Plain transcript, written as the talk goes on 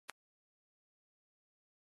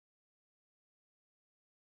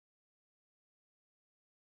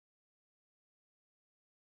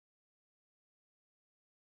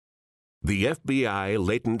The FBI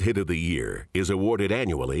Latent Hit of the Year is awarded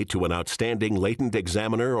annually to an outstanding latent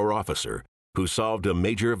examiner or officer who solved a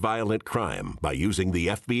major violent crime by using the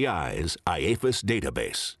FBI's IAFIS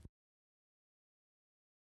database.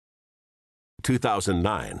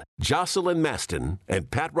 2009, Jocelyn Maston and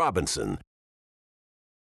Pat Robinson.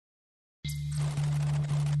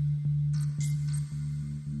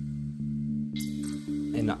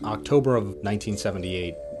 In October of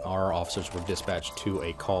 1978, our officers were dispatched to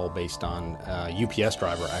a call based on a UPS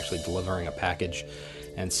driver actually delivering a package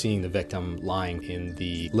and seeing the victim lying in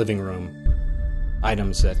the living room.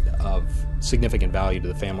 Items that of significant value to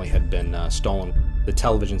the family had been stolen. The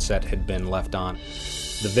television set had been left on.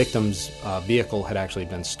 The victim's vehicle had actually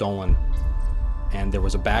been stolen, and there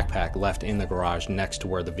was a backpack left in the garage next to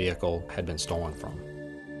where the vehicle had been stolen from.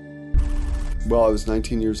 Well, I was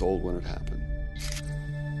 19 years old when it happened.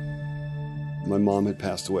 My mom had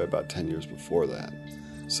passed away about 10 years before that,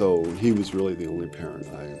 so he was really the only parent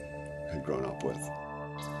I had grown up with.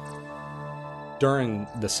 During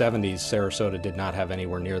the 70s, Sarasota did not have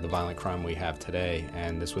anywhere near the violent crime we have today,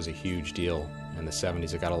 and this was a huge deal. In the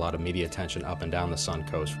 70s, it got a lot of media attention up and down the Sun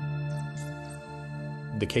Coast.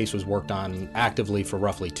 The case was worked on actively for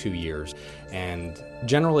roughly 2 years, and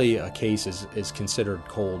generally a case is considered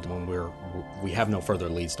cold when we have no further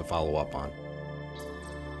leads to follow up on.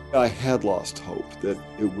 I had lost hope that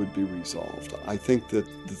it would be resolved. I think that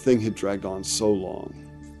the thing had dragged on so long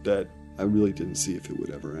that I really didn't see if it would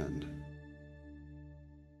ever end.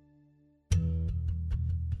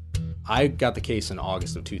 I got the case in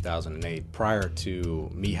August of 2008. Prior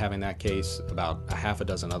to me having that case, about a half a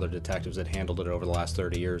dozen other detectives had handled it over the last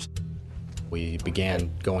 30 years. We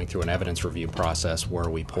began going through an evidence review process where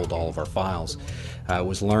we pulled all of our files. It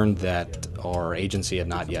was learned that our agency had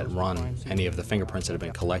not yet run any of the fingerprints that had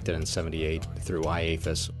been collected in '78 through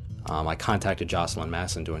IAFIS. I contacted Jocelyn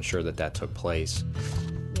Masson to ensure that that took place.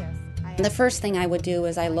 The first thing I would do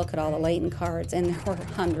is I look at all the latent cards, and there were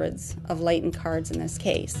hundreds of latent cards in this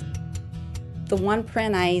case. The one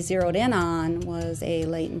print I zeroed in on was a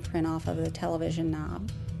latent print off of the television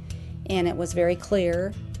knob, and it was very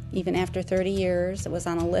clear. Even after 30 years, it was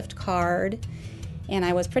on a lift card, and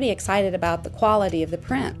I was pretty excited about the quality of the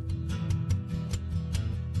print.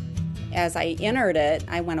 As I entered it,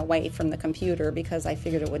 I went away from the computer because I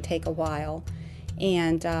figured it would take a while,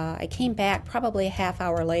 and I came back probably a half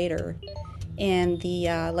hour later, and the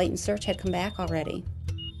latent search had come back already,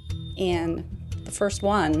 and the first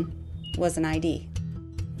one was an ID.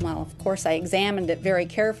 Well, of course, I examined it very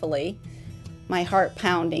carefully, my heart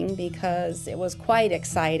pounding because it was quite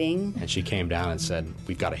exciting. And she came down and said,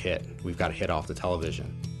 "We've got a hit. We've got a hit off the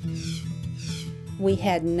television." We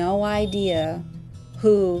had no idea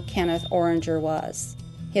who Kenneth Oranger was.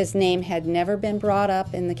 His name had never been brought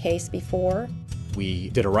up in the case before. We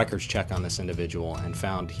did a records check on this individual and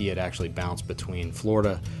found he had actually bounced between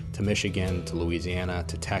Florida to Michigan to Louisiana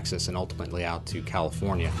to Texas and ultimately out to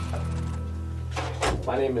California.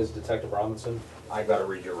 My name is Detective Robinson. I've got to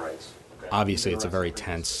read your rights. Obviously, it's a very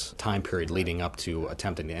tense time period leading up to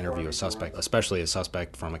attempting to interview a suspect, especially a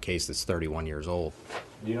suspect from a case that's 31 years old.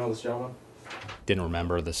 Do you know this gentleman? Didn't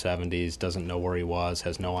remember the 70s, doesn't know where he was,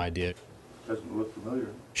 has no idea. Doesn't look familiar.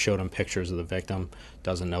 Showed him pictures of the victim,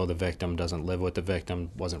 doesn't know the victim, doesn't live with the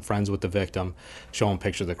victim, wasn't friends with the victim. Show him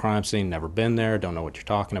pictures of the crime scene, never been there, don't know what you're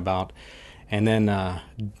talking about. And then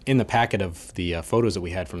in the packet of the photos that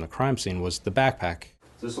we had from the crime scene was the backpack.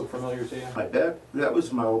 Does this look familiar to you? That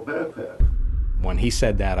was my old backpack. When he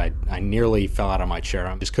said that, I nearly fell out of my chair.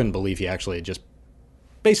 I just couldn't believe he actually had just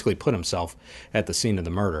basically put himself at the scene of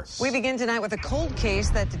the murder. We begin tonight with a cold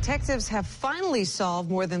case that detectives have finally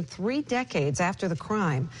solved more than 3 decades after the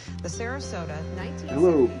crime. The Sarasota 19...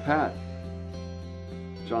 Hello, Pat.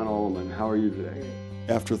 John Alleman, how are you today?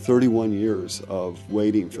 After 31 years of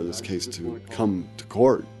waiting for this case to come to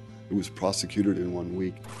court, it was prosecuted in 1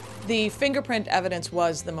 week. The fingerprint evidence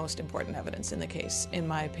was the most important evidence in the case, in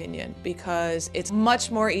my opinion, because it's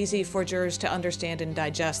much more easy for jurors to understand and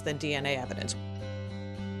digest than DNA evidence.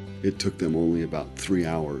 It took them only about 3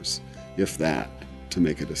 hours, if that, to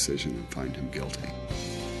make a decision and find him guilty.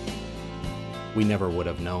 We never would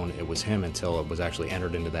have known it was him until it was actually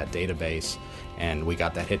entered into that database and we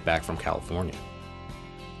got that hit back from California.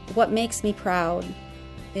 What makes me proud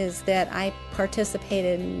is that I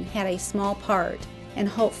participated and had a small part in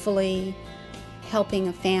hopefully helping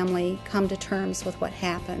a family come to terms with what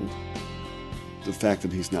happened. The fact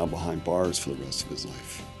that he's now behind bars for the rest of his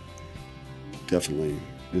life definitely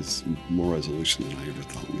is more resolution than I ever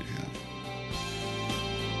thought we'd have.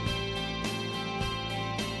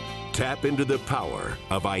 Tap into the power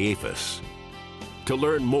of IAFIS. To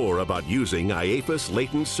learn more about using IAFIS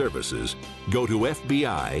latent services, go to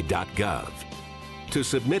FBI.gov. To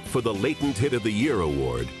submit for the Latent Hit of the Year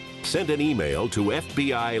award, send an email to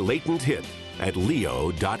FBI Latent Hit at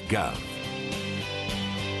leo.gov.